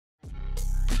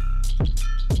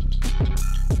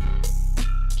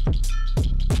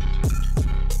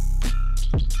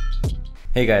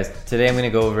Hey guys, today I'm going to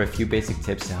go over a few basic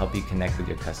tips to help you connect with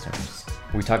your customers.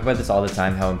 We talk about this all the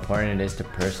time, how important it is to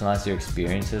personalize your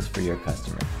experiences for your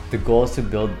customer. The goal is to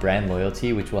build brand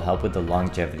loyalty, which will help with the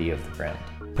longevity of the brand.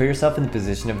 Put yourself in the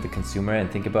position of the consumer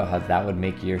and think about how that would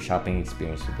make your shopping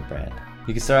experience with the brand.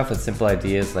 You can start off with simple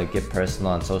ideas like get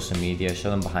personal on social media,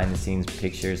 show them behind the scenes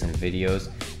pictures and videos,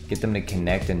 get them to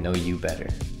connect and know you better.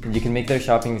 And you can make their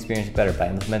shopping experience better by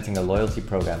implementing a loyalty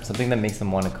program, something that makes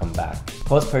them want to come back.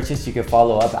 Post-purchase, you can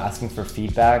follow up asking for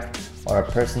feedback or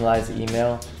a personalized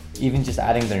email. Even just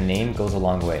adding their name goes a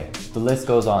long way. The list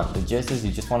goes on. The gist is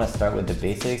you just want to start with the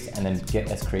basics and then get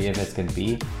as creative as can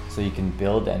be so you can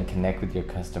build and connect with your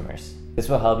customers. This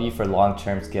will help you for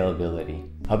long-term scalability.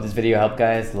 Hope this video helped,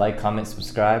 guys. Like, comment,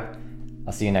 subscribe.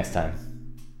 I'll see you next time.